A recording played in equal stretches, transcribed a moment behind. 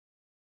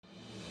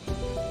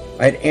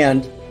right?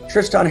 And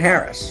Tristan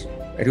Harris,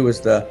 right, who was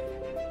the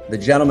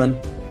gentleman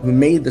who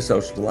made the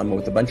Social Dilemma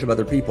with a bunch of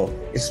other people,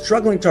 is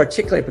struggling to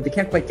articulate, but they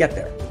can't quite get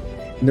there.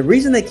 And the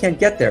reason they can't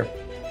get there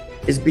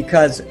is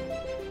because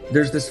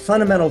there's this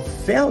fundamental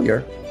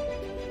failure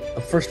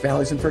of first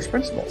values and first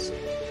principles.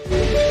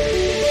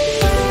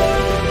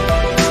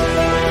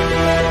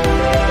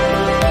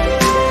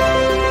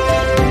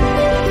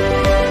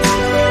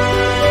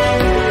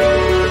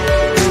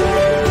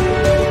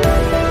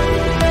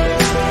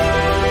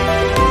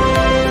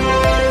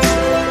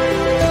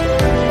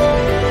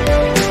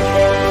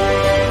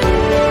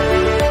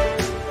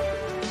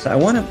 So I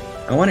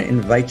want to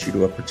invite you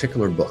to a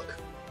particular book,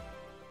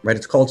 right?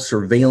 It's called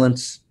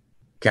Surveillance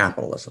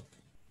Capitalism.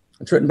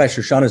 It's written by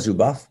Social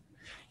Zuboff.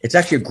 It's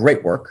actually a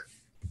great work.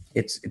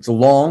 It's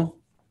long,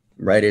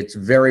 right? It's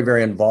very,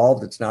 very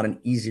involved. It's not an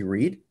easy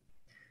read.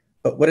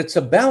 But what it's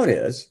about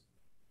is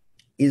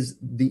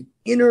the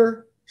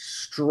inner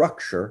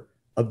structure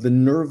of the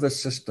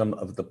nervous system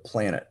of the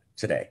planet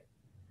today.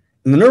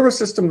 And the nervous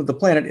system of the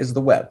planet is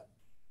the web,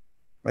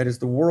 right? Is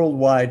the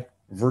worldwide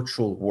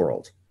virtual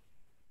world.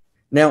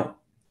 Now,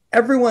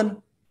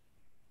 everyone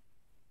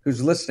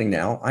who's listening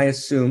now, I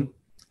assume,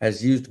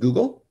 has used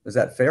Google. Is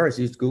that fair? Has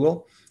used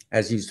Google,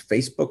 has used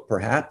Facebook,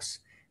 perhaps,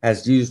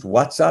 has used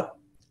WhatsApp,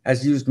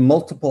 has used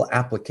multiple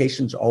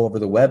applications all over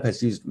the web,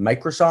 has used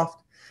Microsoft,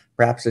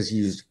 perhaps has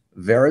used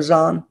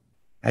Verizon,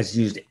 has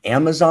used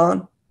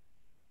Amazon,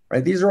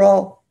 right? These are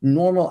all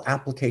normal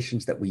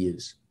applications that we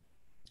use.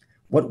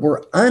 What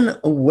we're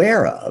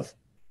unaware of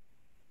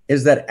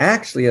is that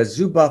actually, as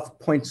Zuboff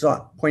points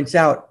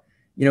out,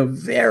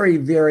 very,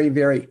 very,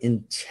 very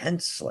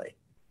intensely,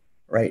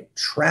 right?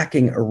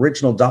 Tracking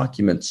original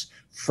documents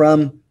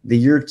from the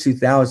year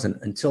 2000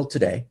 until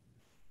today.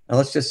 Now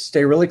let's just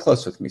stay really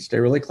close with me, stay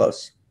really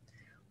close.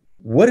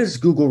 What is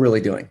Google really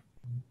doing?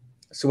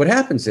 So what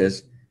happens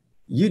is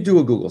you do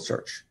a Google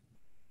search.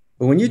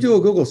 But when you do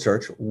a Google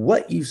search,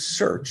 what you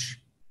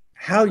search,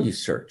 how you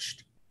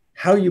searched,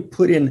 how you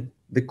put in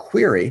the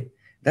query,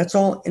 that's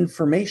all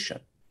information.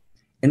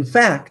 In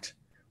fact,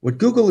 what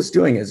Google is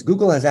doing is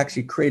Google has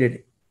actually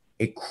created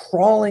a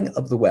crawling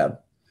of the web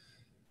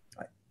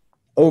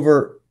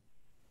over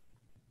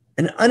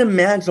an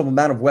unimaginable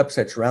amount of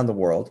websites around the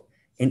world.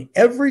 And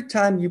every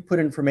time you put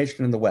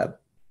information in the web,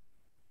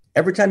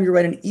 every time you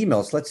write an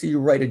email, so let's say you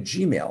write a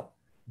Gmail,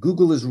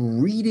 Google is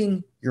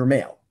reading your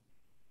mail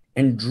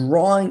and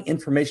drawing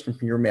information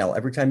from your mail.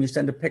 Every time you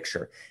send a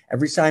picture,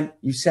 every time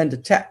you send a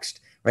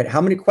text, right?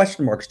 How many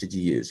question marks did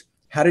you use?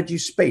 How did you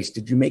space?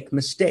 Did you make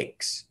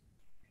mistakes?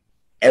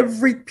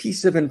 Every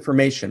piece of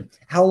information,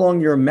 how long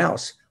your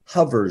mouse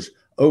hovers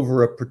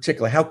over a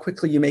particular, how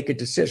quickly you make a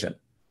decision.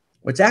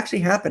 What's actually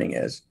happening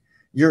is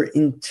your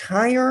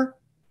entire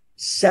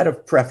set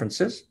of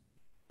preferences,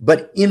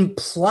 but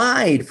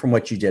implied from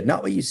what you did,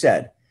 not what you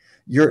said,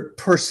 your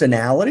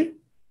personality,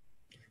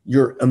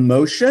 your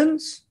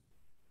emotions,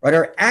 right,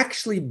 are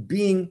actually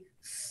being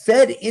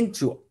fed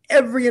into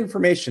every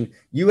information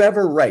you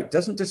ever write.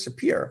 Doesn't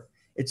disappear.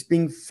 It's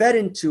being fed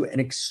into an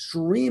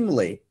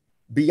extremely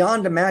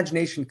beyond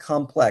imagination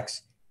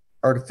complex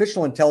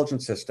artificial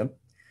intelligence system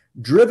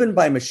driven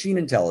by machine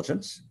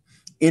intelligence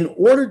in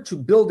order to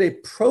build a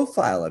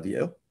profile of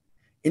you,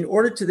 in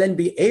order to then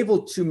be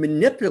able to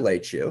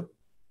manipulate you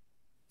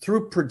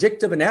through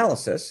predictive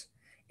analysis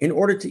in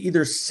order to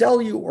either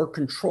sell you or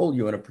control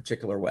you in a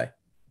particular way.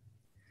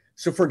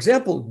 So for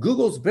example,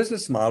 Google's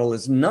business model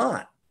is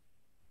not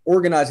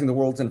organizing the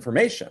world's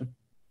information.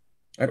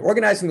 And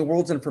organizing the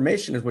world's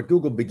information is what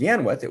Google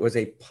began with. It was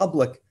a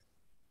public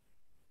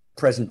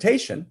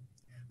presentation.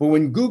 But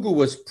when Google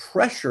was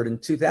pressured in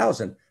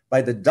 2000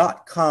 by the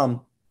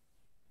dot-com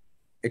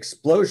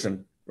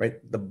explosion, right,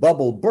 the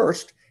bubble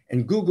burst,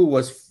 and Google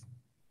was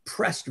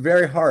pressed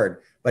very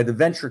hard by the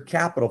venture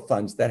capital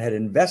funds that had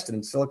invested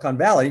in Silicon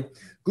Valley,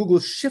 Google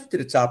shifted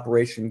its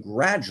operation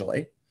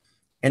gradually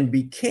and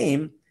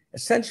became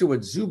essentially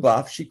what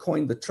Zuboff, she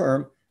coined the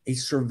term, a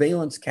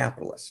surveillance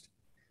capitalist,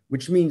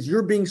 which means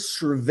you're being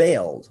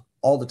surveilled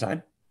all the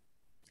time.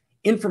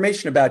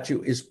 Information about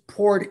you is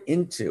poured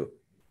into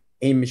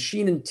a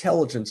machine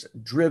intelligence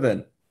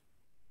driven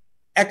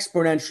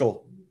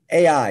exponential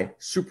AI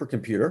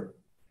supercomputer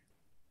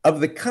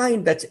of the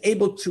kind that's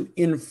able to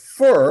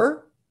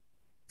infer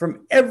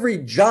from every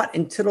jot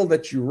and tittle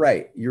that you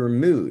write, your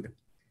mood,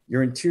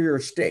 your interior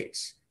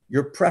states,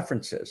 your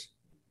preferences.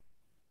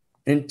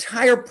 An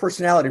entire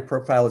personality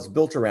profile is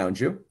built around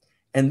you,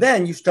 and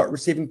then you start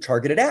receiving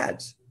targeted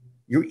ads.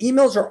 Your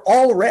emails are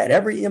all read.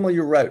 Every email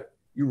you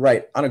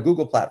write on a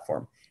Google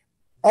platform.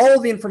 All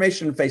the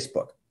information in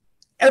Facebook,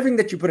 everything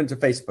that you put into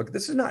Facebook.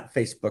 This is not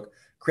Facebook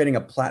creating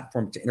a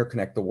platform to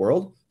interconnect the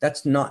world.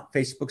 That's not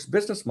Facebook's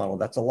business model.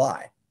 That's a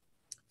lie.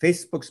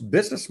 Facebook's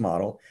business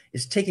model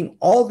is taking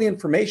all the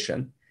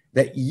information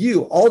that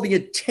you, all the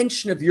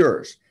attention of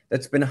yours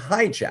that's been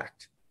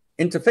hijacked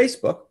into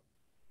Facebook,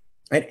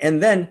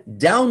 and then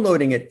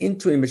downloading it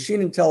into a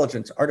machine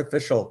intelligence,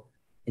 artificial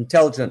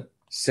intelligent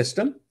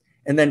system,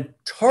 and then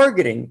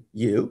targeting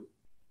you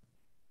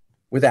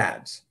with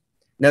ads.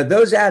 Now,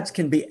 those ads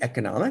can be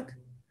economic,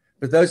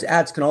 but those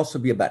ads can also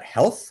be about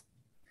health.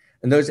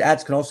 And those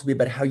ads can also be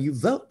about how you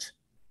vote.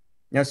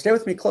 Now, stay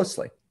with me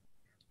closely.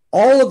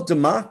 All of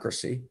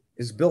democracy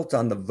is built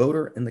on the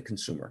voter and the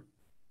consumer.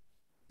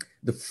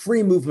 The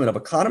free movement of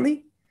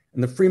economy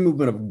and the free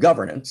movement of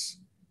governance,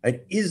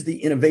 right, is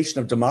the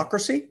innovation of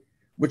democracy,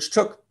 which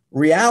took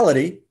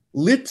reality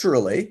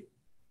literally,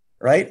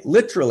 right?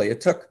 Literally,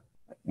 it took,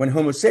 when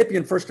Homo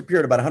sapien first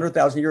appeared about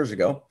 100,000 years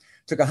ago,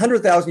 it took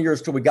 100,000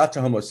 years till we got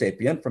to Homo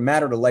sapien, from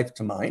matter to life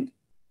to mind,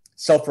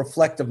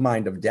 self-reflective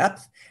mind of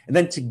depth. And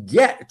then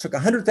it took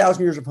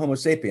 100,000 years of Homo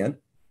sapien.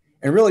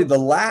 And really the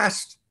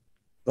last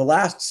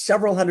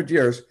several hundred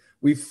years,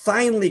 we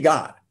finally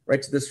got,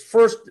 right, to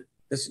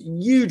this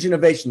huge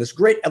innovation, this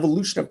great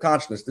evolution of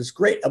consciousness, this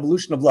great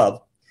evolution of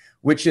love,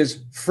 which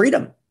is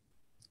freedom,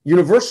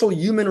 universal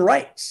human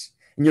rights.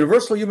 And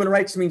universal human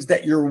rights means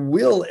that your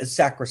will is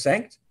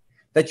sacrosanct,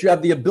 that you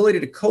have the ability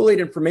to collate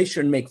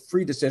information and make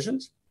free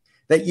decisions,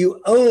 that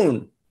you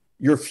own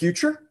your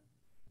future,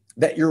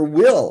 that your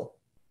will,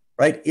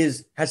 right,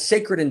 has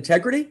sacred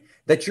integrity,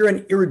 that you're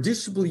an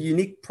irreducibly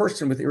unique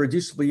person with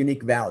irreducibly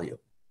unique value.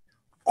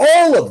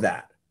 All of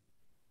that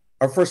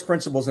are first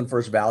principles and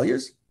first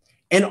values.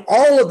 And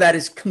all of that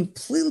is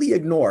completely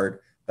ignored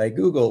by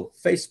Google,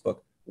 Facebook,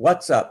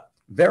 WhatsApp,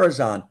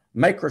 Verizon,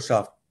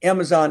 Microsoft,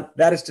 Amazon.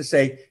 That is to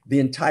say, the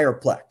entire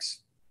plex.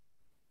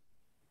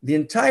 The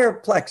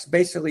entire plex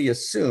basically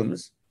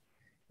assumes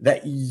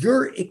that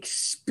your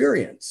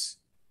experience,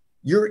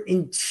 your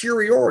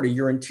interiority,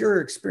 your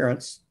interior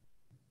experience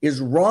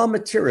is raw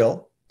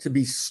material to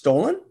be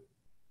stolen,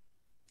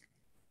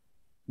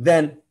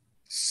 then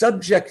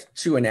subject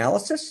to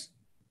analysis,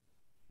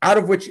 out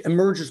of which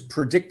emerges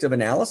predictive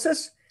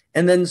analysis,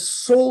 and then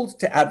sold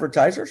to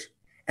advertisers.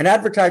 And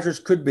advertisers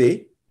could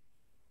be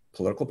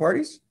political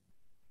parties.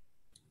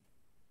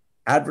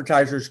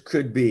 Advertisers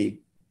could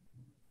be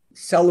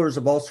sellers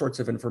of all sorts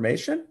of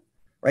information,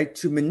 right,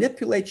 to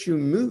manipulate you,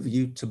 move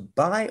you to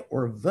buy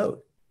or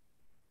vote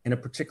in a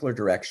particular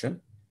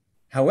direction.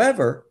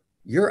 However,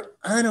 you're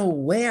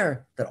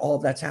unaware that all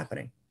of that's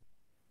happening.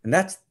 And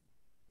that's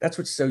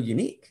what's so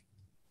unique.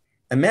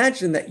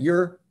 Imagine that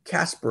you're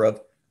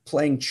Kasparov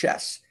playing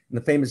chess in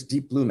the famous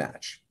Deep Blue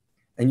match,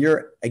 and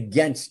you're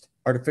against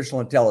artificial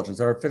intelligence.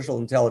 Artificial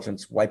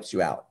intelligence wipes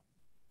you out.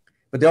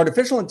 But the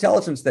artificial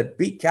intelligence that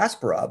beat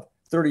Kasparov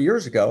 30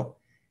 years ago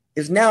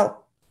is now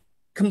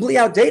completely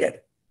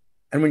outdated.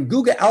 And when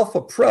Google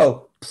Alpha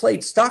Pro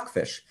played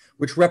Stockfish,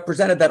 which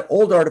represented that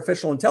old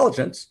artificial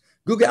intelligence,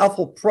 Google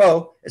Alpha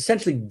Pro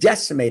essentially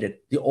decimated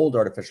the old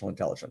artificial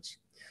intelligence.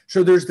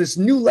 So there's this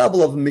new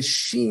level of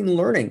machine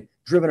learning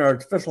driven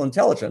artificial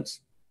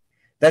intelligence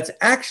that's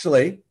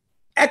actually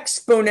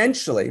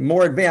exponentially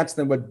more advanced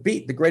than what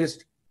beat the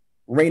greatest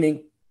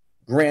reigning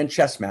grand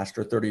chess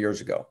master 30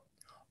 years ago.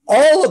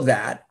 All of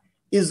that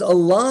is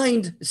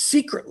aligned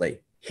secretly,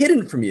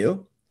 hidden from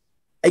you,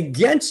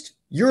 against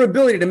your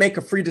ability to make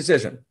a free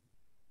decision.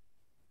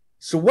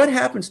 So what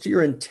happens to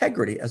your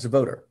integrity as a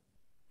voter?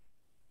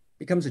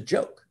 Becomes a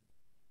joke.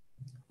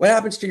 What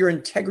happens to your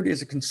integrity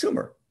as a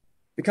consumer?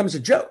 Becomes a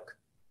joke.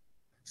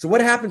 So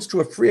what happens to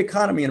a free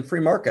economy and free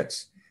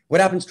markets?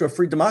 What happens to a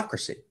free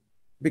democracy?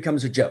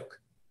 Becomes a joke.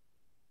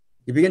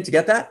 You begin to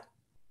get that?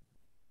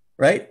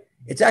 Right?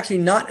 It's actually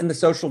not in the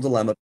Social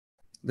Dilemma.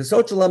 The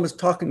Social Dilemma is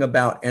talking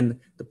about, and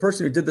the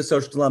person who did the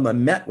Social Dilemma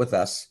met with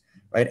us,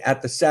 right,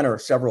 at the center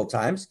several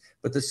times.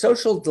 But the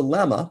Social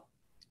Dilemma,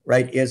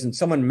 right, is, and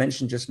someone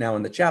mentioned just now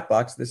in the chat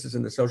box, this is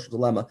in the Social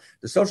Dilemma.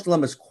 The Social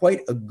Dilemma is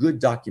quite a good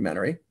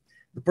documentary.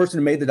 The person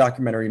who made the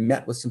documentary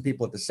met with some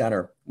people at the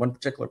center, one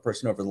particular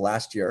person over the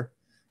last year,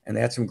 and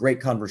they had some great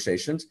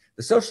conversations.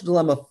 The Social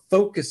Dilemma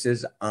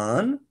focuses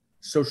on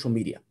social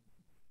media.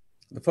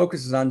 The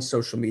focus is on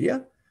social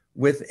media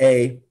with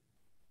a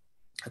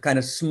kind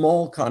of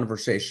small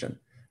conversation,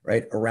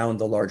 right, around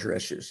the larger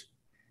issues.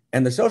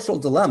 And the Social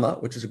Dilemma,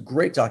 which is a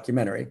great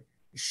documentary,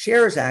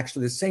 shares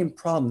actually the same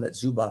problem that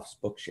Zuboff's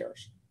book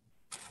shares.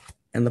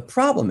 And the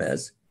problem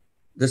is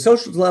the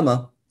Social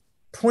Dilemma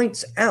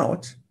points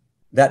out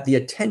that the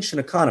attention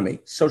economy,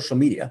 social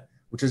media,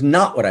 which is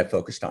not what I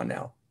focused on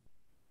now,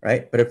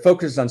 right? But it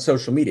focuses on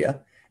social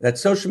media, that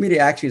social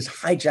media actually is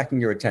hijacking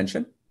your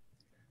attention.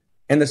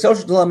 And the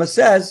Social Dilemma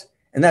says,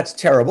 and that's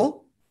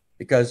terrible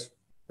because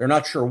they're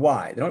not sure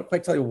why. They don't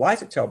quite tell you why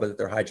is it terrible that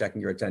they're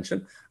hijacking your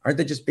attention. Aren't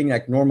they just being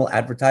like normal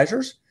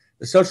advertisers?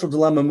 The Social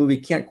Dilemma movie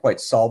can't quite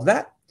solve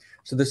that.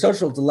 So the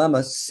Social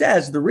Dilemma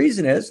says the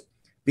reason is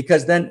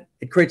because then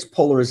it creates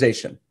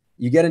polarization.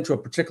 You get into a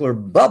particular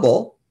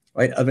bubble,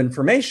 right, of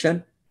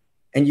information,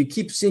 and you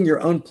keep seeing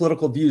your own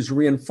political views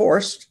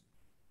reinforced,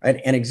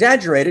 right, and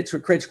exaggerated, so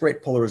it creates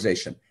great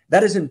polarization.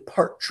 That is in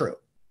part true.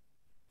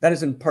 That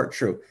is in part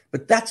true,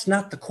 but that's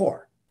not the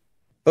core.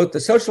 Both the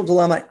Social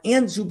Dilemma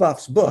and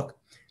Zuboff's book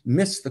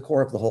miss the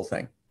core of the whole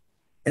thing.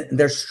 And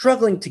they're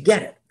struggling to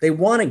get it. They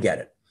want to get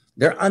it.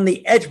 They're on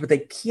the edge, but they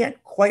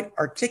can't quite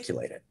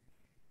articulate it.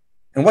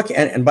 And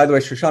by the way,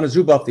 Shoshana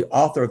Zuboff, the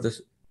author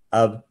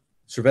of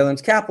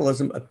Surveillance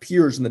Capitalism,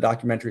 appears in the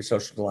documentary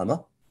Social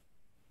Dilemma.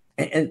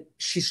 And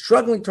she's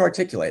struggling to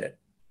articulate it,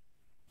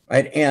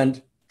 right?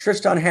 And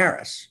Tristan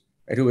Harris,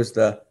 right, who was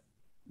the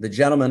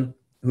gentleman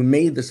who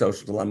made the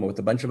Social Dilemma with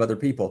a bunch of other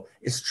people,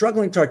 is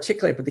struggling to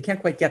articulate, but they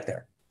can't quite get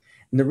there.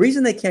 And the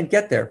reason they can't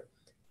get there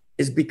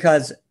is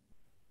because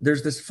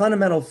there's this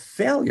fundamental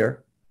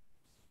failure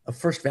of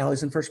first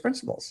values and first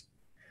principles.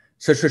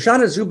 So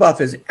Shoshana Zuboff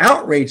is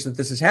outraged that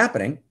this is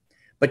happening,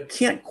 but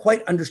can't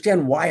quite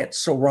understand why it's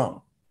so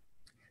wrong.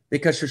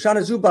 Because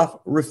Shoshana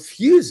Zuboff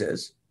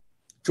refuses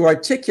to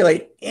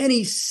articulate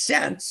any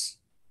sense,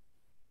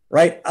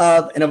 right,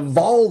 of an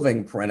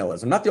evolving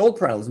perennialism, not the old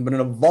perennialism, but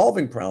an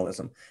evolving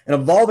perennialism, an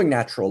evolving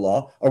natural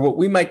law, or what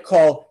we might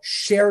call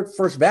shared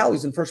first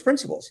values and first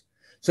principles.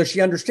 So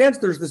she understands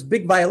there's this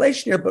big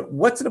violation here, but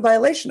what's it a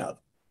violation of?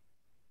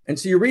 And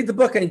so you read the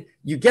book and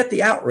you get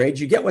the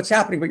outrage, you get what's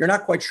happening, but you're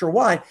not quite sure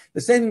why.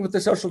 The same thing with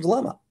the Social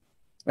Dilemma,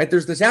 right?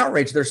 There's this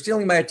outrage, they're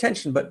stealing my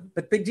attention,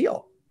 but big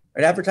deal,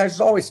 right? Advertisers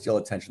always steal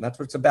attention. That's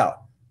what it's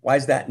about. Why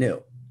is that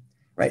new,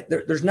 right?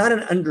 There's not an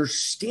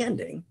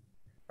understanding,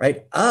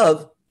 right,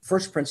 of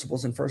first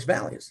principles and first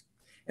values.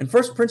 And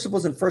first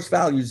principles and first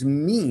values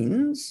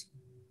means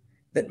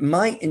that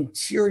my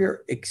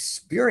interior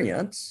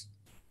experience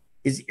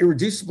is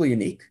irreducibly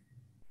unique,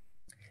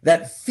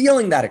 that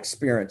feeling that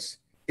experience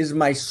is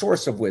my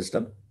source of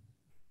wisdom,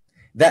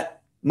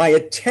 that my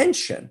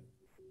attention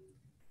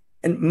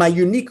and my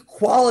unique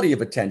quality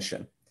of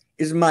attention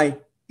is my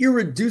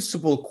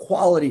irreducible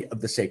quality of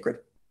the sacred,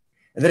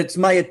 and that it's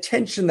my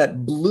attention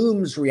that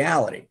blooms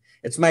reality.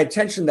 It's my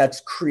attention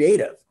that's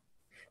creative,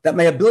 that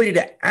my ability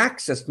to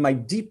access my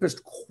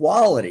deepest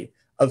quality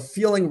of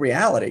feeling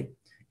reality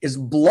is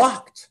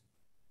blocked,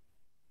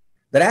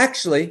 that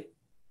actually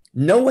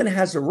no one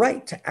has a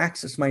right to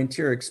access my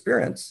interior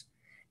experience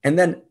and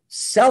then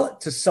sell it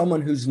to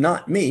someone who's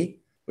not me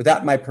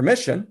without my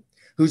permission,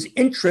 whose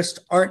interests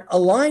aren't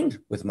aligned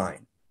with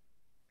mine.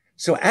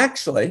 So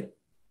actually,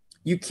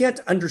 you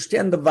can't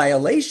understand the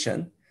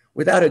violation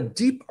without a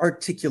deep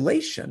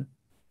articulation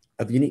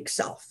of unique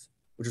self,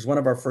 which is one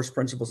of our first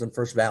principles and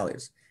first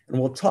values. And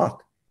we'll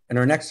talk in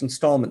our next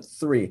installment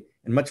 3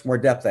 in much more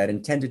depth. I had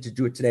intended to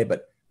do it today,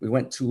 but we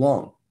went too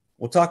long.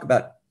 We'll talk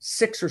about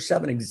 6 or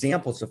 7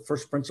 examples of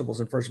first principles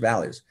and first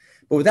values.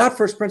 But without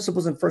first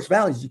principles and first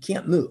values, you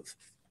can't move.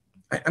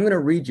 I'm going to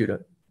read you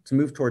to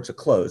move towards a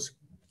close.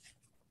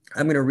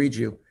 I'm going to read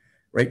you,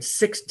 right,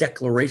 6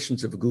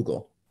 declarations of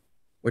Google,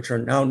 which are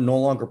now no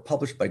longer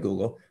published by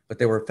Google, but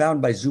they were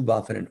found by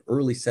Zuboff in an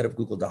early set of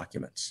Google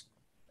documents.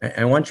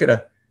 I want you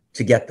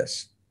to get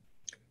this.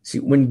 See,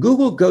 when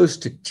Google goes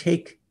to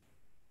take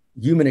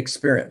human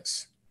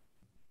experience,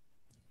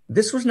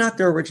 this was not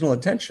their original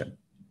intention.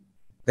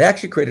 They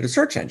actually created a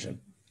search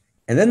engine.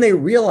 And then they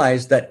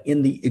realized that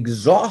in the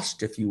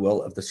exhaust, if you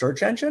will, of the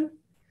search engine,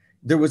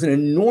 there was an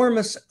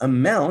enormous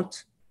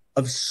amount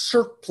of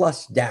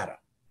surplus data.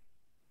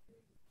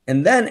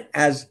 And then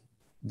as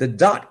the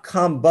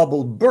dot-com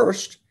bubble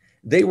burst,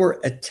 they were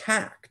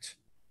attacked,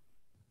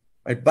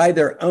 right, by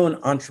their own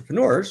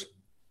entrepreneurs,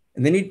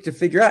 and they needed to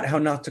figure out how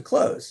not to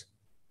close.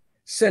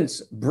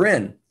 Since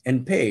Brin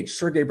and Page,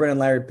 Sergey Brin and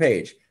Larry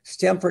Page,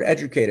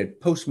 Stanford-educated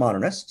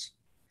postmodernists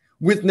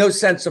with no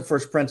sense of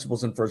first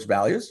principles and first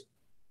values.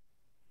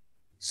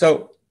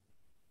 So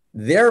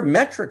their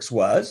metrics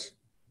was,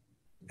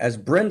 as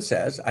Brin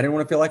says, I didn't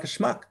want to feel like a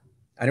schmuck.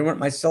 I didn't want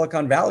my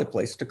Silicon Valley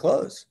place to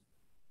close.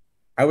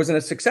 I was in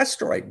a success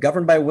story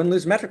governed by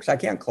win-lose metrics. I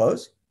can't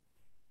close.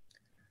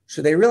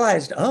 So they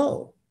realized,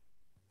 oh,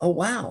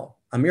 wow.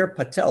 Amir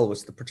Patel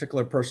was the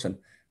particular person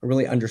who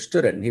really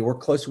understood it. And he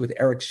worked closely with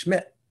Eric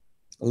Schmidt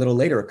a little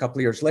later, a couple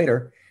of years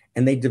later.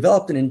 And they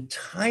developed an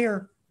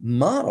entire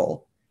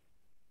model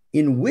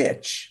in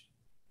which,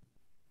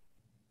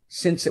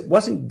 since it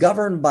wasn't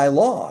governed by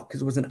law,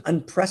 because it was an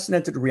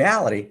unprecedented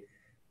reality,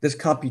 this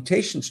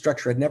computation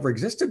structure had never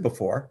existed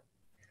before.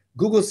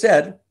 Google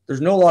said,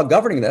 there's no law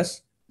governing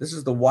this. This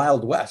is the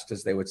Wild West,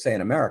 as they would say in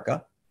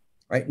America,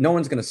 right? No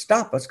one's going to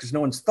stop us because no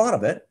one's thought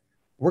of it.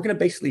 We're going to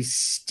basically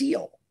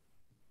steal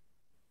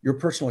your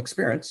personal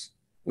experience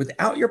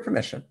without your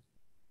permission.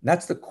 And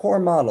that's the core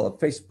model of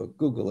Facebook,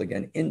 Google,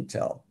 again,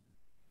 Intel,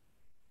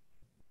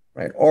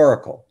 right?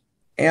 Oracle,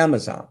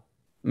 Amazon,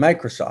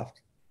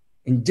 Microsoft.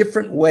 In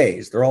different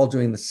ways, they're all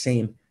doing the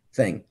same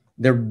thing.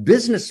 Their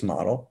business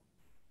model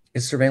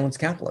is surveillance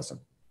capitalism.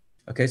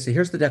 Okay, so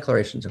here's the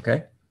declarations, okay?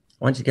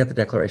 I want you to get the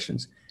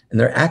declarations. And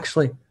they're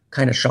actually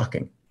kind of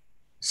shocking.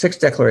 6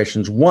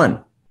 declarations. 1,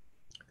 and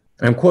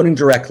I'm quoting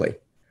directly,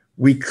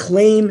 we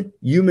claim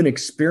human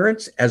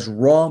experience as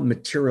raw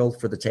material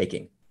for the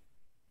taking.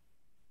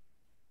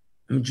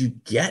 Did you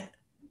get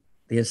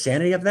the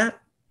insanity of that?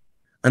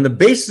 On the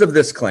basis of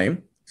this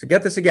claim, so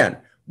get this again,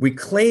 we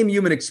claim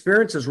human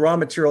experience as raw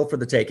material for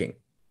the taking.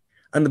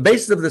 On the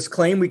basis of this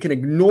claim, we can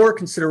ignore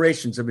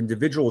considerations of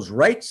individuals'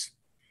 rights,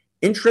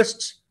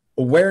 interests,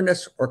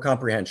 awareness, or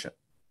comprehension.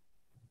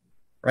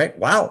 Right?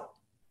 Wow.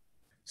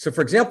 So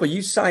for example,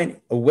 you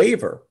sign a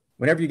waiver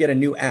whenever you get a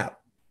new app.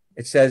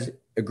 It says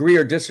agree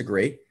or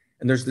disagree.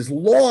 And there's this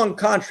long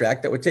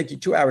contract that would take you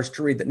 2 hours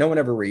to read that no one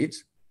ever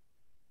reads.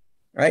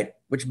 right?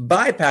 Which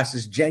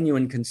bypasses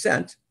genuine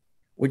consent,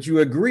 which you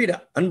agree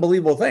to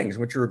unbelievable things.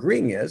 What you're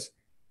agreeing is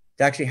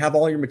to actually have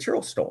all your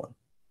material stolen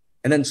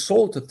and then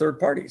sold to third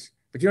parties,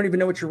 but you don't even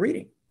know what you're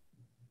reading.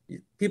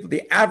 People,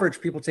 the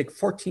average people take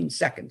 14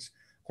 seconds,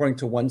 according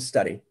to one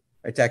study,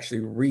 right, to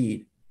actually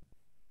read,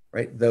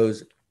 right,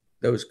 those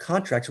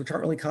contracts, which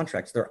aren't really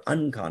contracts, they're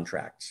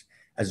uncontracts,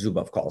 as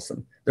Zuboff calls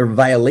them. They're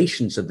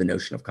violations of the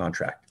notion of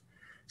contract.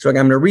 So I'm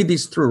going to read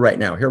these through right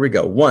now. Here we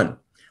go. 1,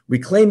 we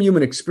claim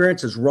human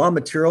experience as raw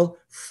material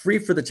free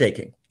for the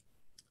taking.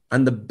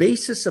 On the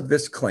basis of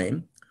this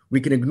claim, we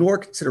can ignore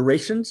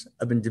considerations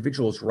of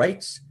individuals'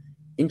 rights,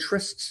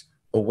 interests,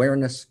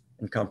 awareness,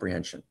 and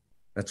comprehension.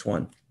 That's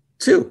 1.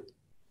 2,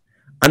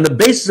 on the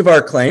basis of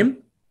our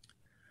claim,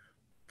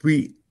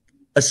 we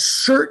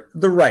assert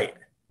the right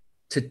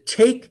to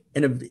take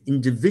an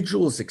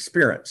individual's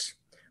experience.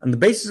 On the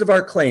basis of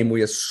our claim,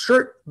 we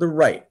assert the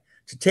right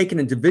to take an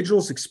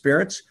individual's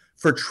experience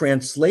for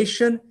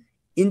translation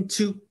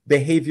into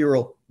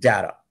behavioral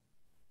data,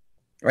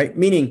 right?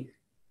 Meaning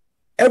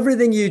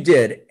everything you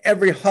did,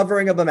 every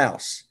hovering of a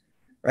mouse,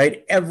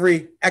 right?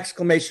 Every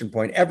exclamation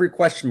point, every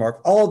question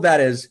mark, all of that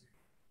is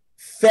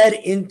fed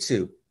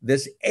into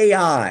this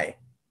AI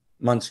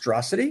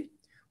monstrosity,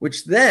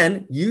 which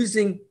then,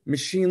 using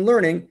machine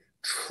learning,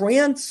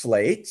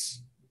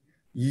 translates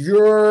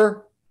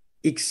your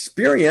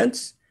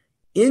experience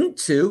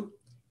into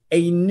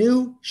a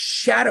new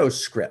shadow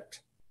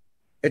script.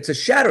 It's a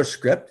shadow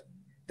script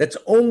that's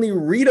only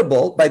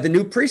readable by the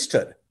new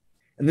priesthood.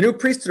 And the new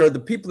priesthood are the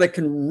people that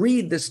can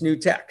read this new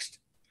text.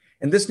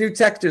 And this new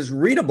text is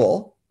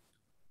readable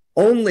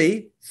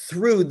only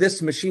through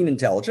this machine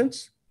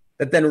intelligence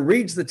that then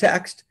reads the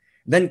text,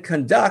 then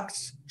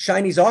conducts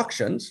Chinese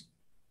auctions,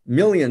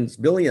 millions,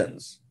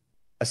 billions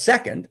a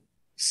second,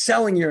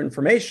 selling your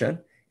information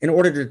in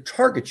order to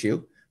target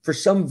you for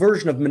some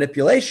version of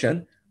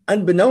manipulation,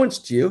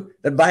 unbeknownst to you,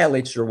 that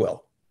violates your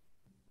will.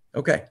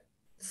 Okay.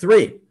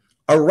 3,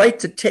 our right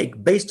to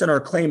take, based on our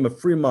claim of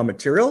free raw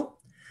material,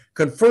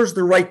 confers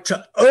the right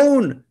to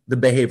own the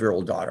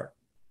behavioral data,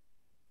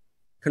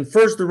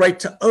 confers the right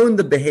to own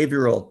the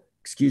behavioral,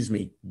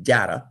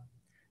 data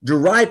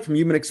derived from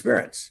human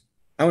experience.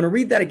 I want to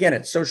read that again.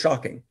 It's so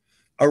shocking.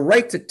 A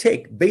right to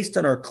take, based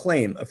on our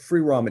claim of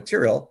free raw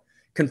material,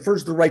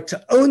 confers the right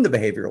to own the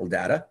behavioral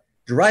data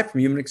derived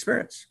from human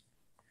experience.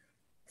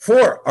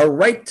 4, our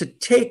right to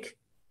take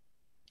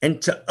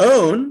and to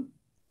own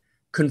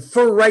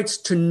confer rights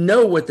to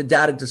know what the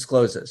data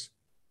discloses.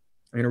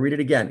 I'm going to read it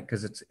again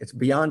because it's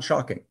beyond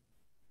shocking.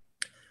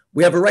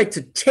 We have a right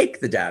to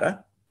take the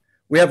data.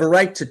 We have a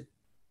right to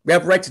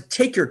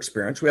take your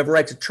experience. We have a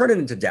right to turn it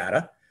into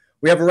data.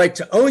 We have a right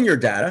to own your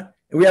data,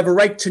 and we have a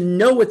right to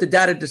know what the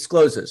data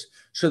discloses.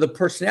 So the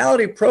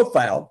personality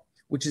profile,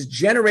 which is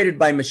generated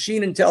by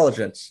machine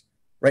intelligence,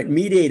 right,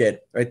 mediated,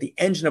 right, the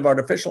engine of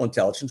artificial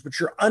intelligence, which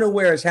you're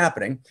unaware is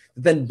happening,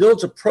 that then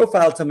builds a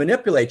profile to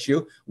manipulate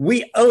you.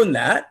 We own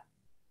that.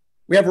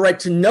 We have a right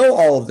to know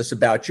all of this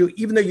about you,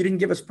 even though you didn't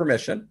give us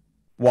permission.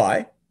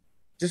 Why?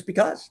 Just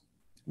because.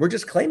 We're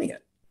just claiming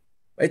it.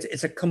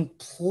 It's a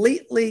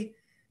completely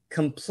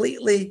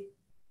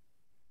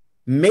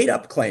made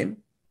up claim.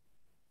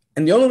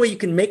 And the only way you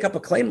can make up a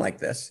claim like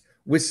this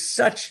with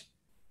such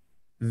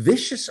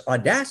vicious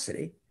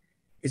audacity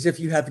is if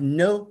you have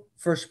no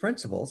first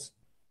principles,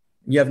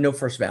 you have no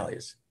first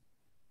values.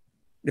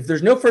 If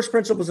there's no first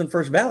principles and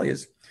first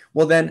values,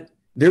 well, then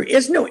there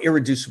is no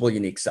irreducible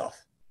unique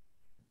self.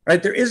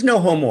 Right? There is no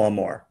homo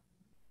amor.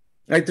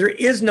 Right? There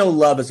is no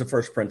love as a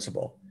first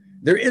principle.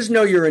 There is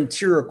no your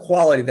interior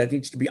quality that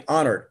needs to be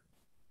honored,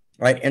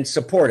 right, and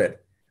supported.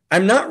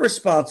 I'm not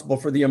responsible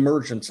for the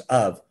emergence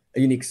of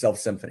a unique self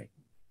symphony,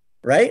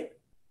 right?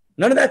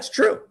 None of that's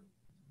true.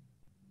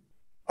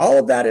 All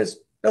of that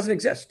doesn't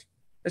exist.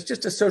 It's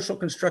just a social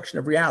construction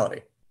of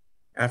reality.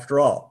 After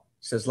all,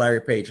 says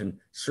Larry Page and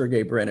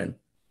Sergey Brin and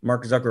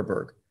Mark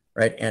Zuckerberg,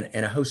 right, and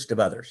a host of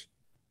others,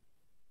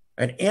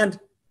 right? And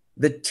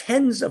the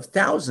tens of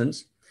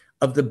thousands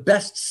of the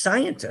best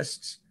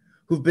scientists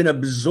who've been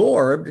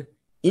absorbed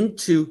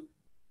into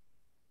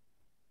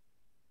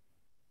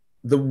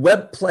the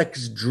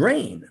Webplex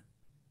drain.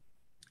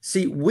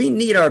 See, we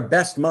need our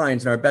best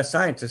minds and our best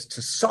scientists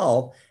to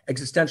solve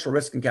existential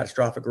risk and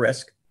catastrophic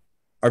risk.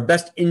 Our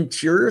best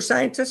interior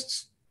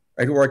scientists,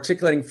 right, who are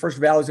articulating first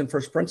values and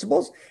first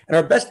principles, and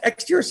our best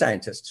exterior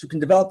scientists who can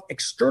develop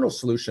external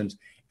solutions.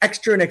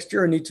 Exterior and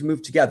exterior need to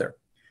move together.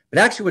 But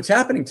actually what's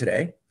happening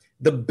today,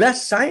 the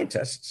best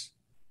scientists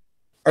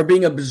are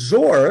being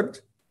absorbed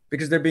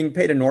because they're being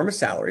paid enormous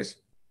salaries.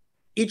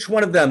 Each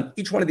one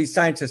of these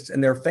scientists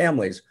and their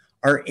families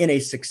are in a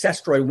success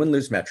story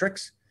win-lose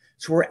metrics.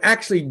 So we're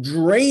actually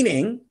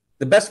draining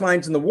the best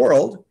minds in the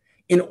world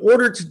in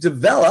order to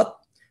develop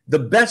the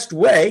best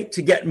way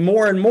to get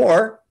more and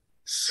more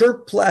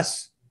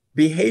surplus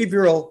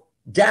behavioral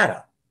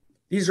data.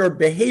 These are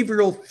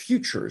behavioral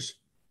futures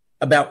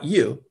about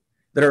you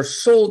that are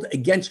sold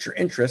against your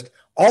interest.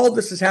 All of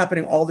this is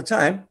happening all the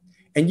time.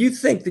 And you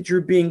think that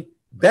you're being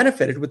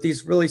benefited with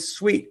these really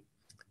sweet,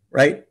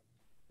 right,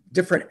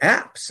 different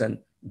apps and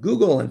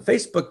Google and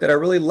Facebook that are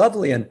really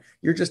lovely, and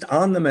you're just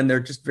on them and they're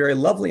just very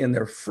lovely and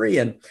they're free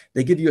and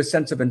they give you a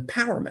sense of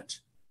empowerment.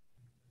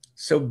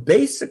 So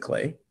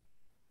basically,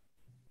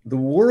 the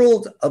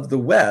world of the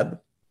web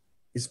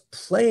is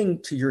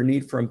playing to your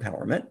need for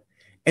empowerment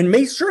and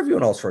may serve you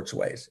in all sorts of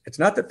ways. It's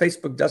not that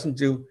Facebook doesn't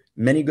do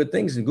many good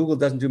things and Google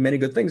doesn't do many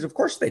good things. Of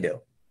course they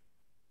do.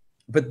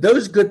 But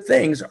those good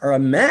things are a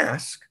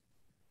mask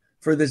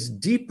for this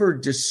deeper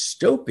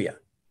dystopia.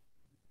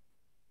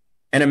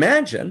 And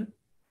imagine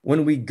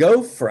when we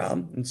go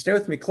from, and stay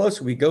with me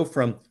closely, we go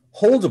from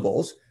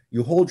holdables,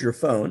 you hold your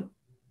phone,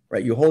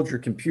 right? You hold your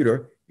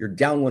computer, you're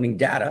downloading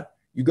data.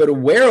 You go to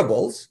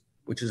wearables,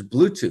 which is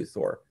Bluetooth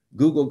or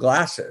Google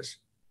Glasses,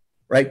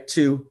 right?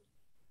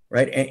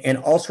 And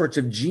all sorts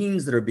of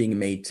genes that are being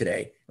made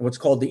today, and what's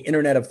called the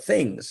Internet of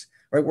Things,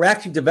 right? We're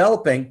actually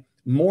developing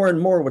more and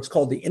more what's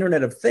called the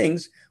Internet of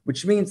Things,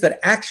 which means that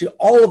actually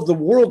all of the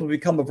world will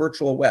become a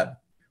virtual web.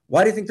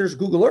 Why do you think there's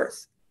Google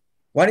Earth?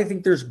 Why do you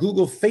think there's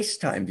Google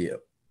FaceTime View?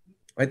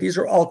 Right? These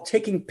are all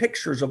taking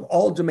pictures of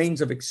all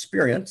domains of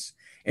experience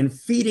and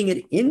feeding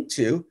it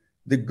into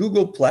the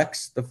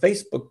Googleplex, the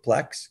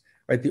Facebookplex,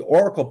 right? The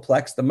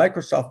Oracleplex, the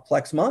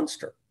Microsoftplex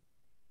monster.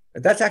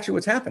 That's actually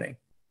what's happening.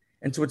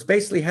 And so what's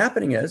basically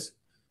happening is,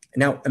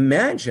 now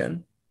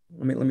imagine,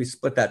 let me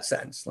split that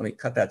sentence. Let me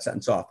cut that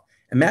sentence off.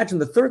 Imagine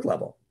the third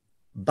level,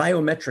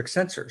 biometric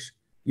sensors.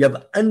 You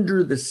have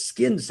under the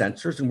skin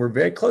sensors, and we're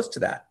very close to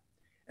that.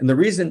 And the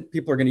reason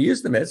people are going to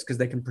use them is because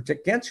they can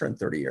predict cancer in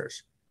 30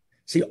 years.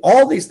 See,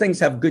 all these things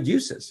have good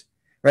uses,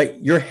 right?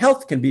 Your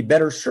health can be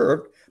better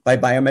served by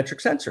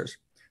biometric sensors.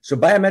 So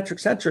biometric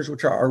sensors,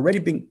 which are already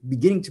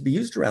beginning to be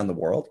used around the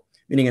world,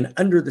 meaning an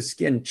under the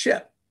skin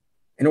chip,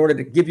 in order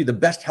to give you the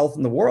best health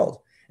in the world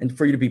and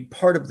for you to be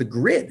part of the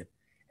grid.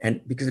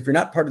 And because if you're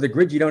not part of the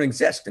grid, you don't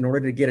exist, in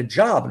order to get a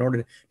job, in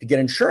order to get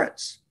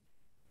insurance.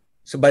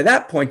 So by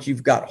that point,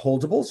 you've got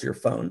holdables, your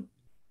phone,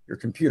 your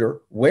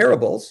computer,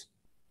 wearables,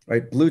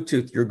 right?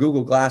 Bluetooth, your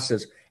Google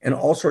Glasses, and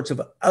all sorts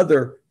of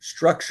other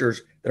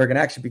structures that are going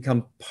to actually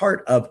become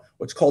part of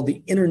what's called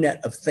the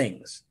Internet of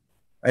Things,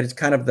 right? It's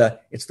kind of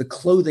it's the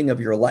clothing of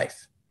your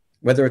life,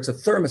 whether it's a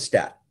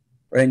thermostat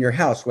right in your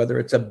house, whether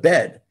it's a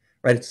bed,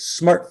 right? It's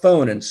a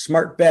smartphone and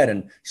smart bed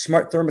and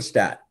smart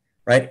thermostat,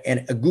 right?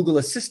 And a Google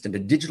Assistant, a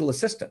digital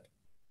assistant.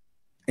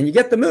 And you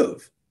get the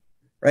move,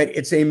 right?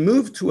 It's a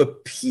move to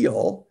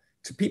appeal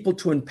to people,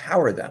 to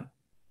empower them.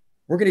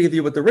 We're going to give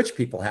you what the rich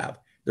people have.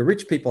 The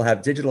rich people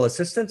have digital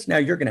assistants. Now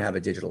you're going to have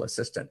a digital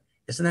assistant.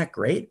 Isn't that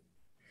great?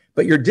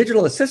 But your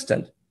digital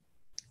assistant,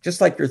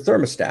 just like your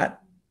thermostat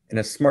and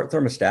a smart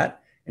thermostat,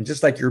 and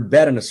just like your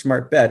bed and a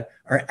smart bed,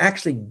 are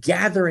actually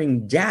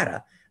gathering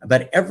data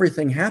about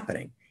everything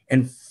happening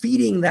and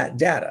feeding that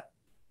data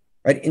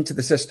right into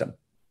the system.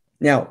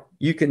 Now,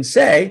 you can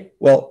say,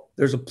 well,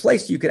 there's a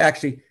place you could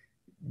actually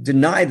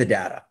deny the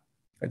data.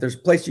 Right? There's a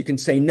place you can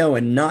say no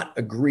and not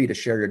agree to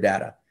share your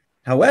data.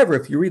 However,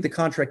 if you read the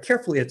contract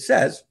carefully, it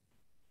says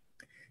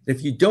that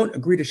if you don't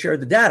agree to share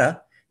the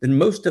data, then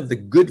most of the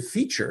good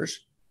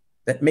features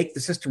that make the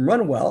system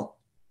run well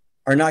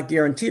are not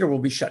guaranteed or will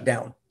be shut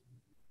down.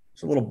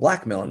 It's a little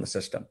blackmail in the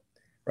system,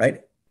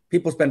 right?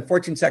 People spend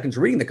 14 seconds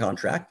reading the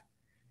contract.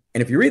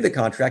 And if you read the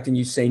contract and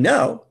you say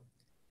no,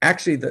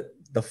 actually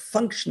the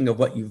functioning of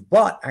what you've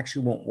bought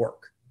actually won't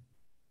work.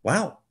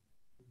 Wow.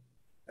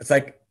 It's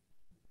like,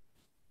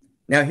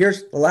 now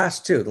here's the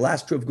last two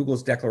of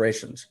Google's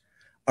declarations.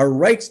 Our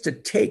rights to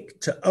take,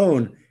 to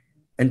own,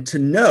 and to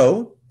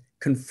know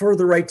confer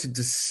the right to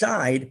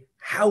decide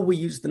how we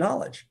use the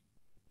knowledge.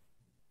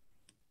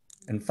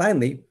 And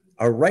finally,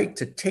 our right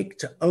to take,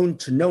 to own,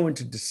 to know, and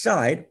to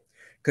decide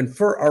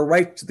confer our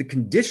right to the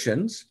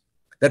conditions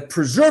that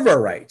preserve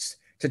our rights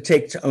to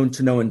take, to own,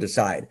 to know, and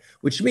decide,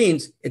 which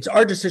means it's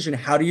our decision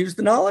how to use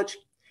the knowledge.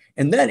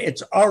 And then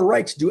it's our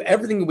right to do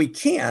everything we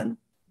can,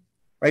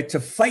 right,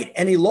 to fight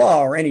any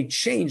law or any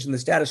change in the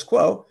status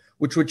quo,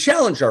 which would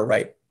challenge our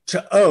right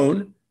to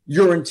own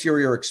your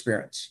interior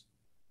experience.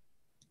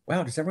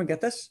 Wow, does everyone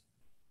get this?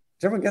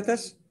 Does everyone get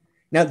this?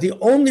 Now, the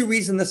only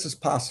reason this is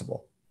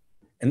possible,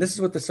 and this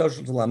is what the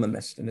Social Dilemma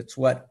missed, and it's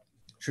what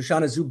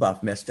Shoshana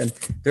Zuboff missed, and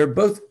they're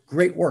both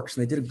great works,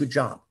 and they did a good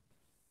job.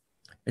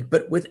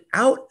 But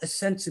without a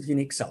sense of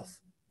unique self,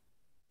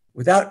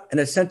 without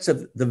a sense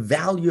of the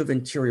value of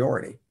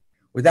interiority,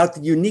 without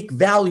the unique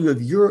value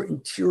of your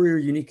interior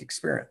unique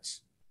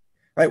experience,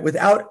 right?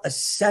 Without a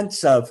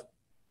sense of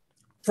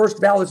first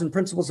values and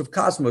principles of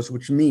cosmos,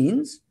 which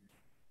means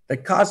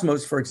that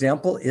cosmos, for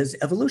example, is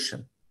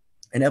evolution,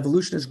 and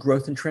evolution is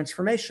growth and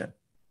transformation.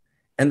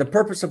 And the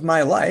purpose of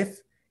my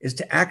life is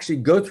to actually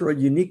go through a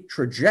unique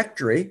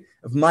trajectory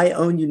of my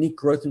own unique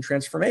growth and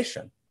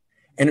transformation.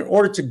 And in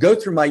order to go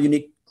through my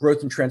unique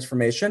growth and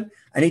transformation,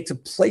 I need to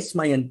place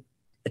my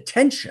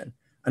attention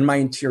on my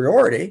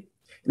interiority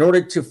in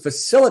order to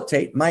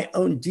facilitate my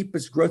own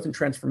deepest growth and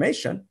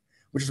transformation,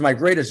 which is my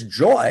greatest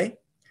joy,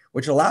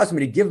 which allows me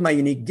to give my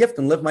unique gift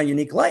and live my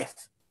unique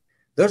life.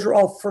 Those are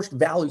all first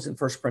values and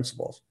first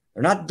principles.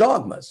 They're not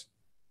dogmas.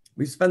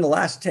 We've spent the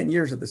last 10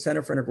 years at the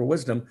Center for Integral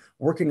Wisdom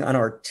working on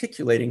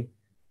articulating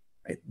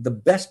right? The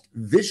best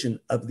vision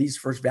of these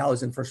first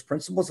values and first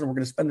principles. And we're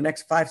going to spend the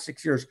next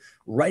 5-6 years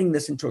writing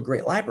this into a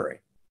great library.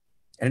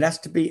 And it has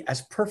to be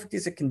as perfect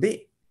as it can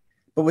be.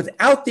 But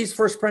without these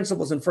first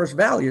principles and first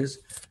values,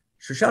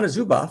 Shoshana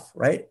Zuboff,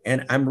 right?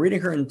 And I'm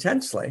reading her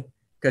intensely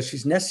because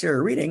she's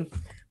necessary reading,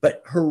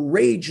 but her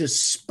rage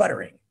is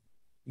sputtering.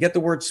 You get the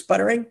word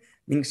sputtering?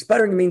 Meaning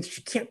sputtering means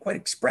she can't quite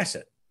express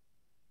it.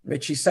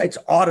 Right? She cites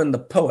Auden the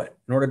poet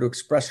in order to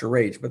express her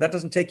rage, but that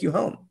doesn't take you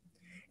home.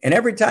 And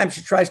every time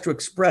she tries to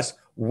express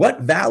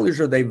what values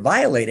are they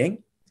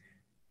violating,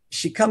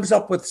 she comes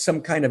up with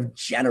some kind of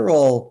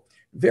general,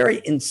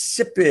 very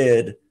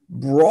insipid,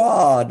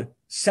 broad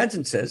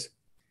sentences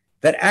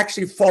that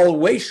actually fall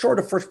way short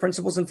of first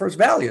principles and first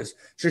values.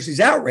 So she's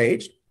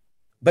outraged,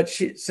 but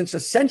since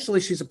essentially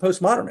she's a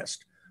postmodernist,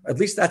 or at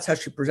least that's how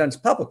she presents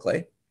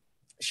publicly,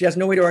 she has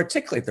no way to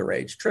articulate the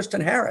rage.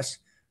 Tristan Harris,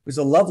 who's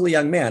a lovely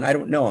young man, I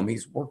don't know him.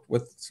 He's worked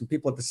with some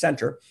people at the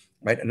center,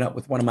 right, and not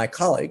with one of my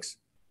colleagues,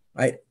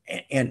 right,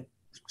 and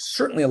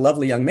certainly a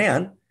lovely young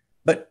man,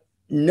 but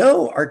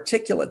no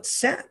articulate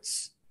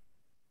sense,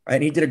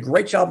 right? He did a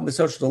great job in the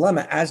Social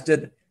Dilemma, as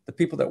did the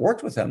people that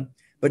worked with him,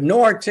 but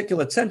no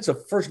articulate sense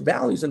of first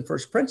values and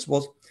first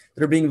principles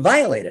that are being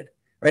violated,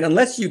 right?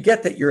 Unless you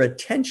get that your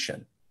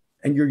attention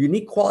and your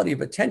unique quality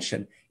of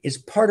attention is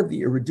part of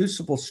the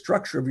irreducible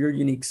structure of your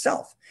unique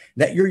self,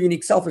 that your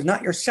unique self is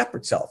not your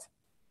separate self.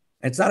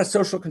 And it's not a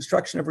social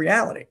construction of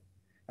reality,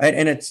 right?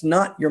 And it's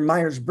not your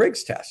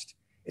Myers-Briggs test.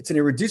 It's an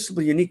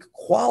irreducible, unique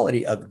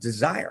quality of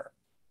desire,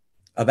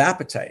 of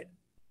appetite,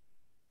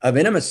 of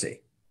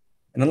intimacy.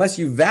 And unless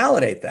you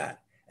validate that,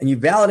 and you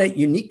validate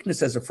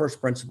uniqueness as a first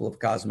principle of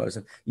cosmos,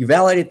 and you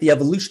validate the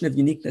evolution of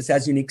uniqueness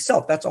as unique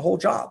self, that's a whole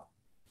job.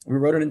 We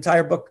wrote an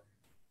entire book,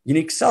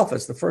 Unique Self,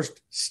 as the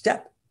first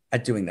step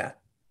at doing that.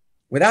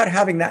 Without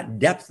having that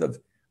depth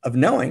of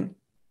knowing,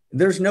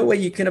 there's no way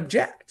you can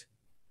object.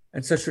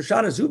 And so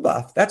Shoshana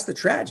Zuboff, that's the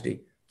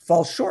tragedy,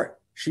 falls short.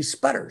 She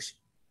sputters.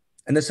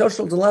 And the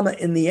Social Dilemma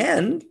in the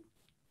end,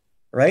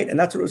 right, and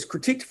that's what it was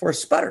critiqued for,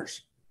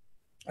 sputters.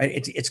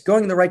 Right? It's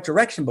going in the right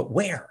direction, but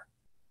where?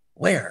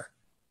 Where?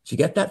 Did you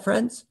get that,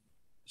 friends?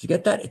 Did you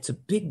get that? It's a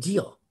big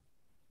deal,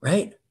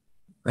 right?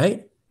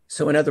 Right?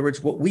 So in other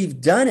words, what we've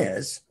done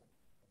is,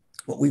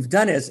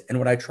 and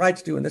what I tried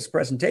to do in this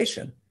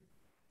presentation,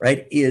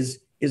 right, is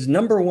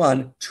number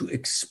one, to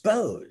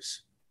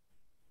expose,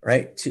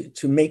 right,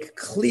 to make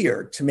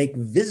clear, to make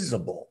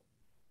visible,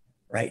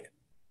 right,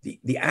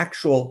 the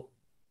actual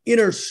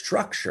inner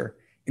structure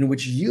in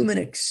which human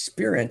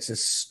experience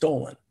is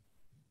stolen.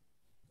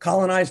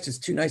 Colonized is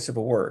too nice of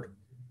a word.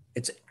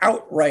 It's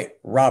outright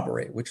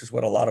robbery, which is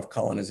what a lot of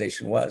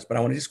colonization was, but I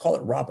want to just call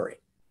it robbery.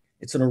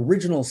 It's an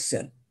original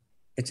sin.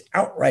 It's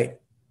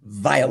outright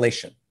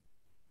violation,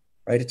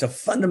 right? It's a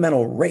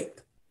fundamental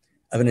rape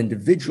of an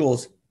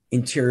individual's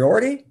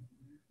interiority,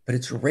 but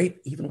it's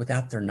rape even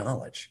without their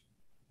knowledge,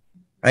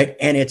 right?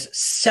 And it's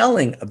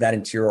selling of that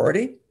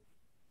interiority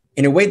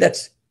in a way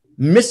that's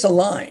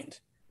misaligned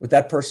with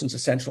that person's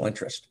essential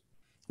interest.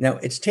 Now,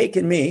 it's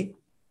taken me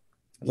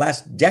the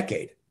last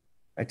decade,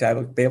 right,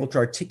 to be able to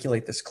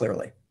articulate this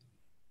clearly,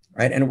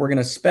 right? And we're going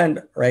to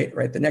spend, right,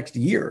 the next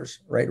years,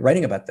 right,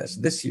 writing about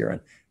this year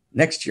and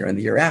next year and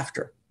the year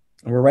after.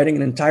 And we're writing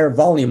an entire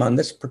volume on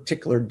this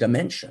particular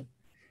dimension.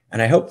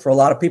 And I hope for a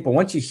lot of people,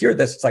 once you hear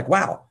this, it's like,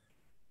 wow,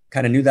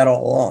 kind of knew that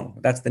all along.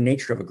 That's the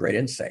nature of a great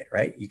insight,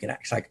 right? You can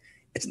actually,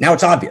 now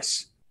it's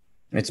obvious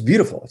and it's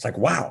beautiful. It's like,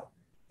 wow.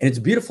 And it's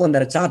beautiful in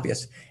that it's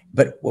obvious.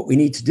 But what we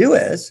need to do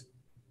is,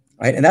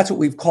 right, and that's what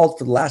we've called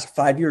for the last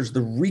 5 years,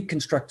 the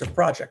reconstructive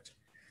project,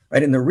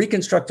 right? And the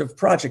reconstructive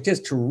project is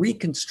to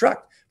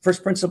reconstruct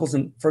first principles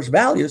and first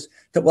values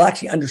that will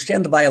actually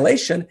understand the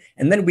violation,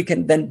 and then we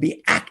can then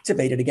be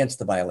activated against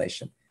the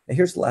violation. Now,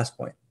 here's the last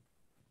point,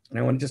 and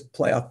I want to just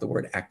play off the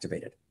word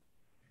activated.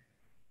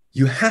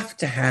 You have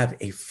to have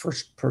a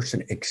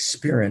first-person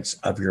experience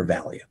of your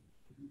value.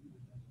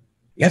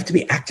 You have to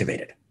be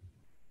activated.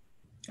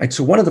 Right?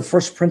 So one of the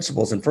first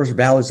principles and first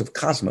values of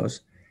Cosmos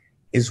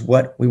is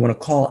what we want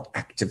to call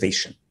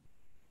activation.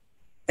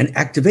 And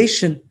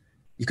activation,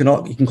 you can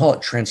call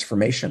it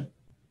transformation.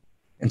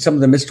 In some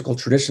of the mystical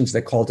traditions,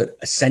 they called it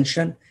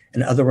ascension.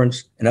 In other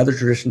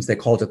traditions, they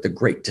called it the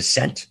great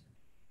descent.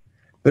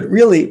 But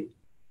really,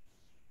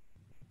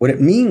 what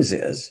it means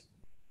is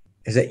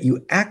that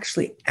you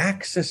actually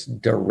access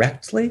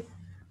directly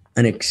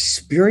an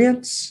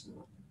experience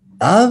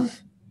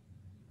of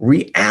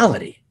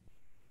reality,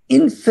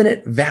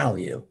 infinite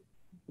value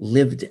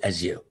lived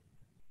as you.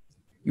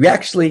 You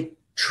actually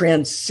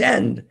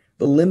transcend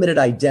the limited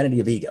identity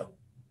of ego.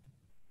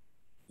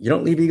 You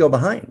don't leave ego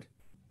behind.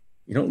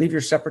 You don't leave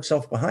your separate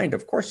self behind.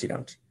 Of course you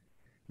don't.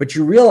 But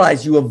you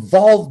realize you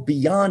evolve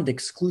beyond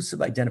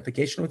exclusive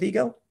identification with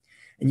ego,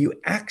 and you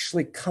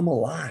actually come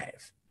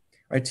alive,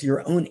 right, to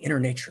your own inner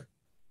nature.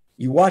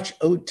 You watch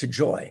Ode to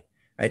Joy,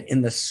 right,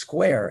 in the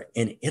square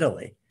in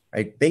Italy,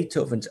 right,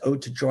 Beethoven's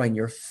Ode to Joy, and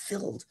you're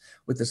filled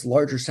with this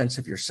larger sense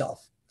of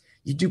yourself.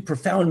 You do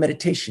profound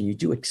meditation. You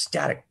do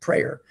ecstatic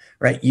prayer,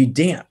 right? You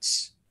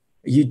dance,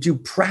 You do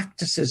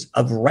practices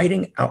of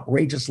writing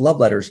outrageous love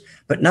letters,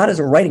 but not as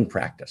a writing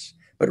practice,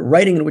 but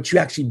writing in which you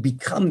actually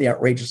become the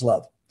outrageous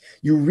love.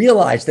 You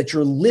realize that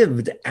you're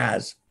lived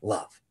as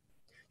love.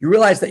 You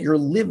realize that you're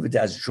lived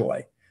as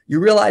joy. You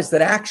realize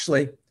that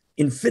actually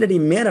infinity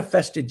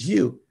manifested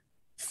you,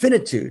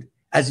 finitude,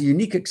 as a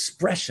unique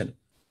expression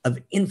of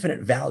infinite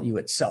value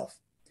itself.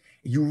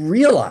 You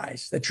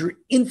realize that you're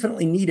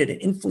infinitely needed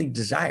and infinitely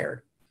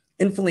desired,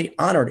 infinitely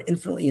honored,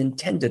 infinitely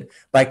intended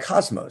by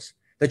cosmos,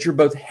 that you're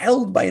both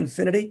held by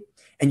infinity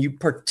and you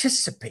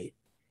participate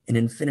in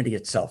infinity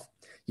itself.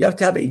 You have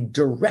to have a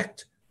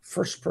direct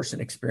first-person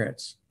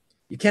experience.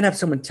 You can't have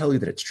someone tell you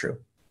that it's true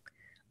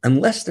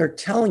unless they're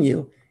telling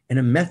you in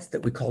a method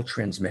that we call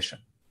transmission.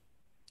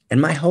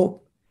 And my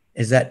hope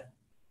is that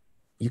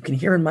you can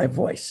hear in my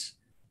voice,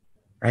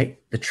 right,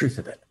 the truth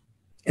of it.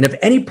 And if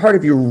any part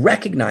of you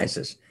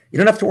recognizes, you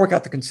don't have to work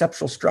out the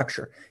conceptual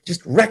structure,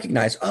 just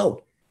recognize,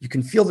 oh, you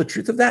can feel the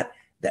truth of that.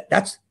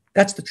 That's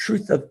the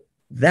truth of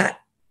that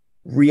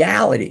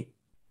reality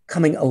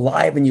coming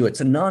alive in you.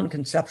 It's a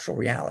non-conceptual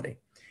reality.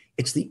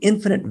 It's the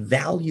infinite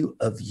value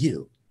of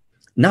you,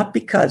 not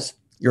because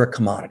you're a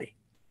commodity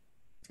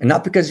and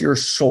not because you're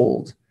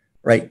sold,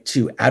 right,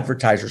 to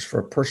advertisers for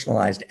a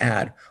personalized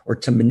ad or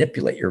to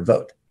manipulate your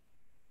vote.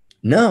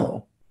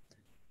 No,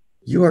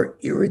 you are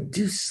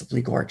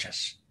irreducibly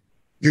gorgeous.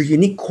 Your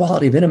unique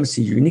quality of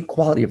intimacy, your unique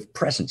quality of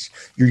presence,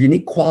 your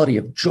unique quality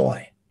of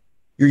joy,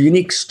 your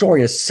unique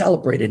story is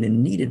celebrated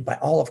and needed by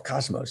all of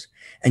cosmos.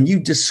 And you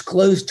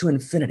disclose to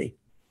infinity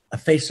a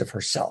face of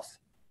herself.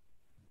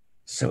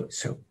 So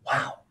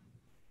wow.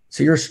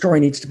 So your story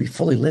needs to be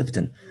fully lived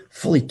and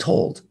fully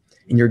told,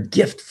 and your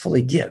gift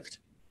fully gived.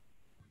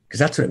 Because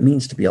that's what it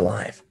means to be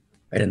alive,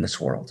 right, in this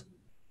world,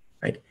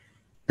 right?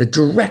 The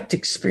direct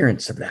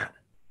experience of that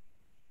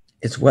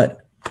is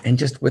what, and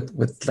just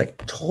with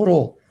like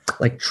total,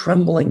 like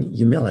trembling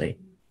humility.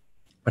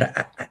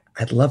 But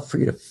I'd love for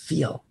you to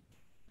feel,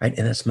 right,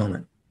 in this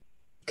moment.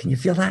 Can you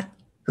feel that?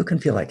 Who can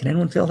feel that? Can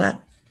anyone feel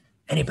that?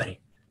 Anybody?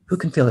 Who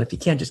can feel it? If you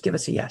can, just give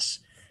us a yes.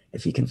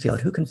 If you can feel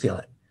it, who can feel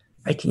it?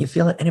 Right? Can you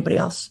feel it? Anybody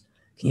else?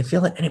 Can you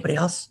feel it? Anybody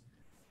else?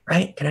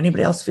 Right? Can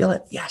anybody else feel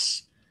it?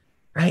 Yes.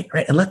 Right?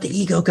 And let the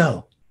ego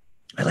go.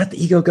 Right? Let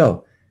the ego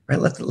go. Right?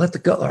 Let the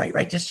go. All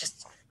right.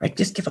 Just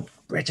give a,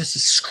 right? Just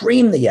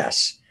scream the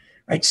yes.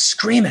 Right?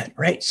 Scream it.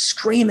 Right?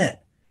 Scream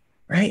it.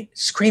 Right?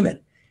 Scream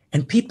it.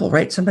 And people,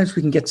 right? Sometimes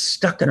we can get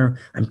stuck in our,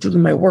 I'm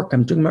doing my work.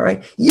 I'm doing my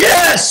right.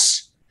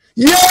 Yes.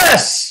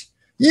 Yes.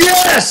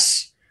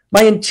 Yes.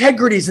 My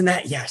integrity is in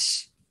that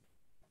yes.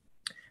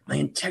 My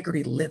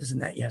integrity lives in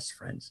that yes,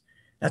 friends.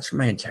 That's where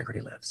my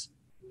integrity lives.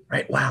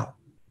 Right? Wow.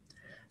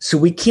 So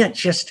we can't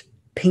just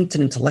paint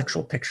an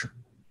intellectual picture.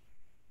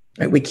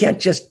 Right? We can't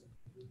just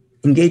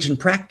engage in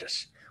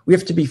practice. We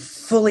have to be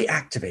fully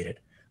activated,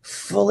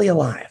 fully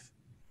alive.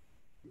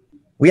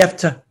 We have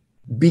to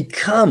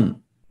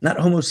become not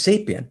Homo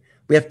sapien.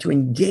 We have to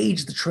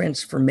engage the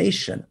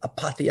transformation,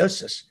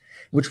 apotheosis,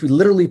 which we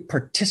literally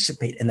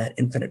participate in that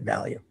infinite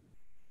value.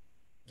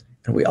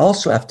 And we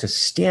also have to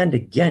stand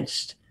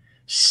against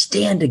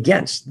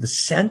the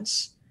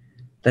sense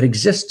that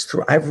exists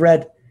through, I've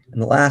read in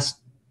the last,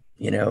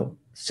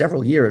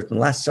 several years, in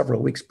the last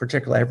several weeks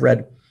particularly, I've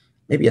read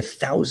maybe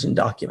 1,000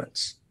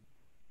 documents,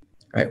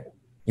 right?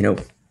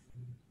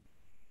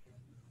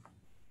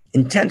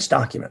 Intense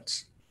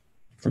documents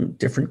from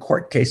different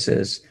court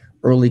cases,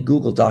 early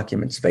Google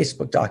documents,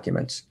 Facebook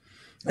documents.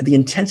 The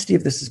intensity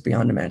of this is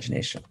beyond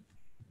imagination.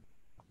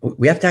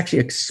 We have to actually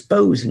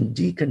expose and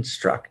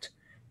deconstruct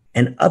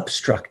and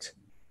obstruct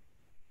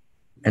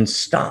and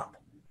stop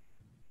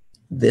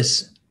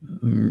this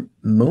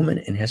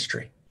moment in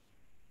history.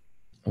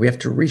 We have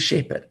to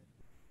reshape it.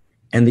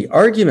 And the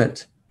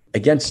argument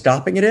against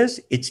stopping it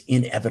is it's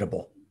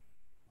inevitable.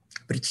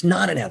 But it's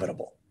not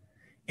inevitable.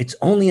 It's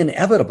only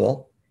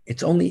inevitable if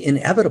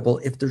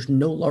there's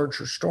no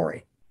larger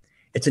story.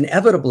 It's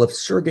inevitable if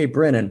Sergey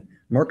Brin and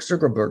Mark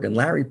Zuckerberg and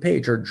Larry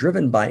Page are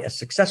driven by a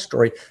success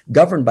story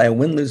governed by a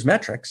win-lose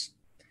metrics,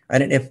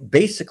 right? And if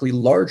basically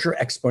larger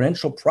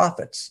exponential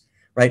profits,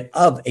 right,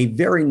 of a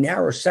very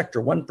narrow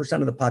sector, 1%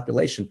 of the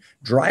population,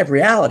 drive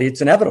reality,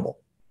 it's inevitable.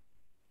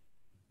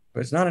 But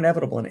it's not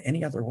inevitable in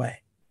any other way.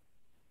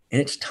 And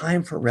it's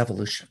time for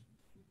revolution.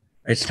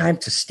 It's time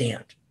to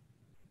stand.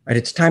 Right?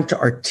 It's time to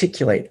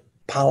articulate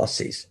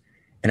policies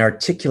and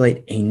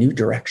articulate a new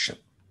direction.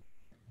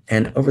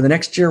 And over the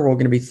next year, we're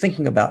going to be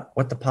thinking about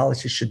what the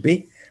policies should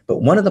be.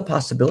 But one of the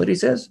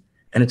possibilities is,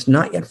 and it's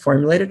not yet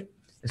formulated,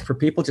 is for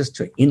people just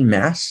to, en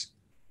masse,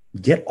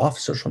 get off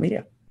social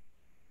media.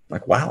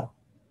 Like, wow.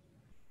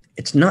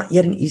 It's not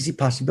yet an easy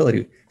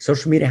possibility.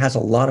 Social media has a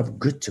lot of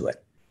good to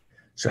it.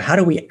 So how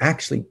do we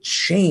actually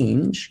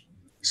change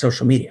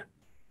social media?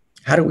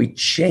 How do we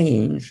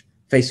change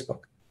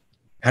Facebook?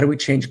 How do we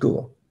change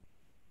Google?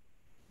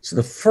 So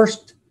the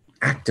first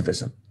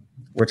activism,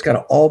 where it's got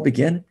to all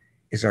begin,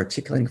 is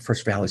articulating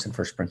first values and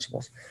first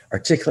principles,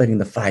 articulating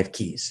the 5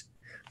 keys,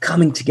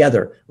 coming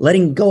together,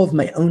 letting go of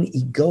my own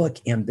egoic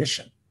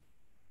ambition,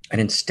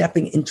 and in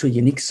stepping into a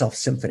unique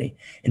self-symphony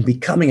and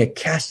becoming a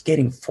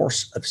cascading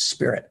force of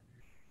spirit,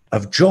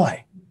 of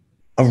joy,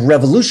 of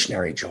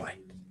revolutionary joy,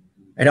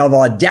 and of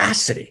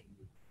audacity,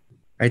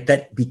 right?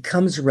 That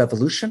becomes a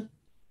revolution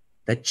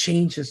that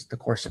changes the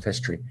course of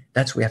history.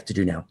 That's what we have to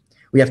do now.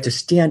 We have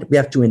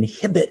to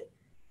inhibit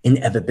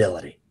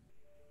inevitability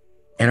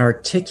and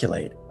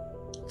articulate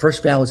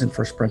first values and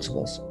first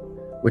principles,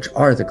 which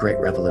are the great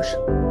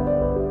revolution.